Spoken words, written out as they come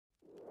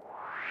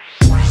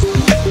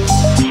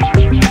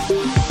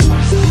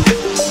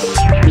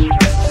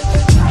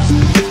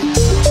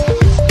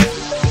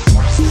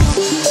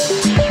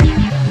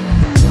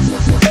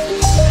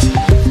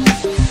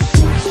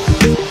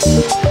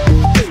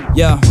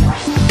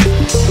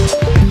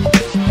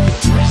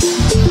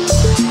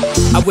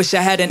I wish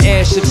I had an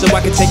airship so I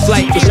could take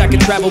flight. Wish I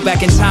could travel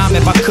back in time.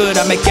 If I could,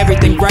 I'd make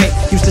everything right.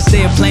 Used to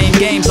stay up playing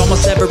games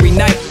almost every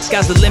night.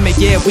 Sky's the limit,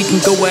 yeah, we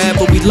can go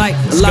wherever we like.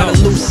 A lot of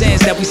loose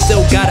ends that we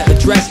still gotta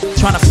address.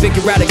 Trying to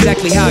figure out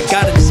exactly how I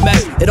got in this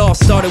mess. It all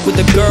started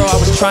with a girl I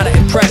was trying to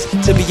impress.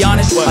 To be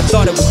honest, I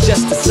thought it was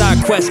just a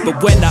side quest,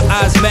 but when our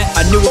eyes met,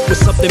 I knew it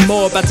was something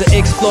more. About to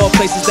explore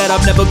places that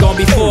I've never gone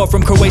before.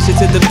 From Croatia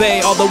to the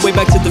Bay, all the way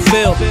back to the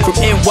Ville. From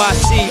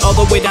NYC, all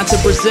the way down to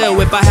Brazil.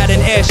 If I had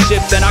an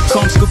airship, then I'd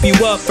come scoop you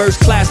up first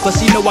class,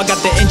 plus you know I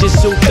got the engine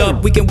souped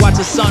up. We can watch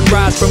a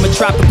sunrise from a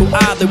tropical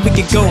island. We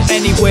can go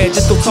anywhere,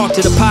 just go talk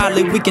to the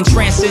pilot. We can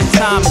transcend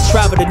time and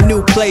travel to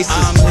new places.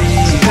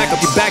 So pack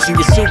up your bags and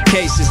your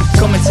suitcases.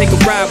 Come and take a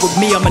ride with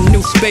me on my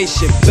new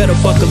spaceship. Better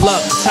buckle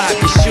up, tie up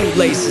your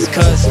shoelaces,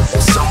 cause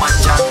there's so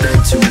much out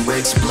there to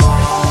explore.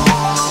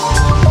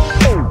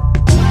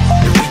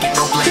 And we can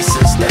go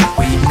places that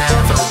we've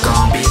never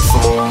gone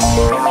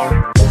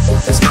before.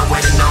 There's no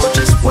way to know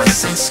just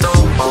what's in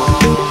store.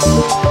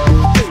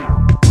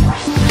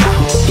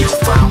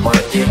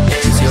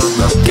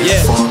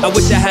 I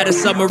wish I had a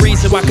submarine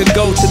so I could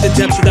go to the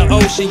depths of the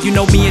ocean. You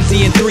know me and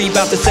DN3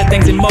 about to set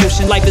things in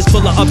motion. Life is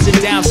full of ups and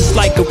downs, it's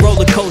like a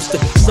roller coaster.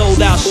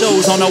 Sold out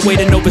shows on our way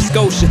to Nova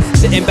Scotia.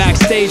 Sitting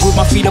backstage with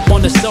my feet up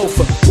on the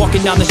sofa.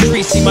 Walking down the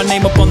street, see my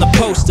name up on the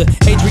poster.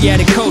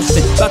 Adriatic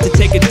coasting, about to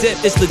take a dip,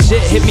 it's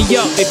legit. Hit me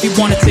up if you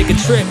wanna take a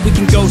trip. We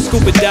can go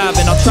scuba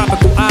diving on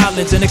tropical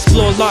islands and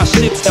explore lost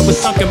ships that were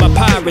sunken by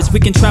pirates. We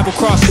can travel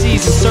cross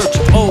seas in search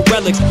of old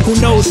relics. Who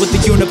knows what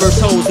the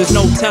universe holds, there's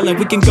no telling.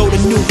 We can go to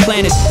new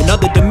planets and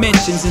other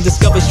dimensions and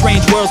discover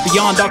strange worlds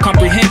beyond our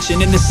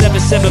comprehension. In the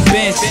 77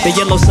 Benz, the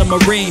yellow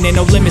submarine, ain't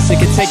no limits, it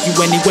can take you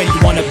anywhere you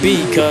wanna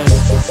be, cause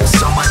there's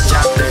so much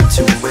out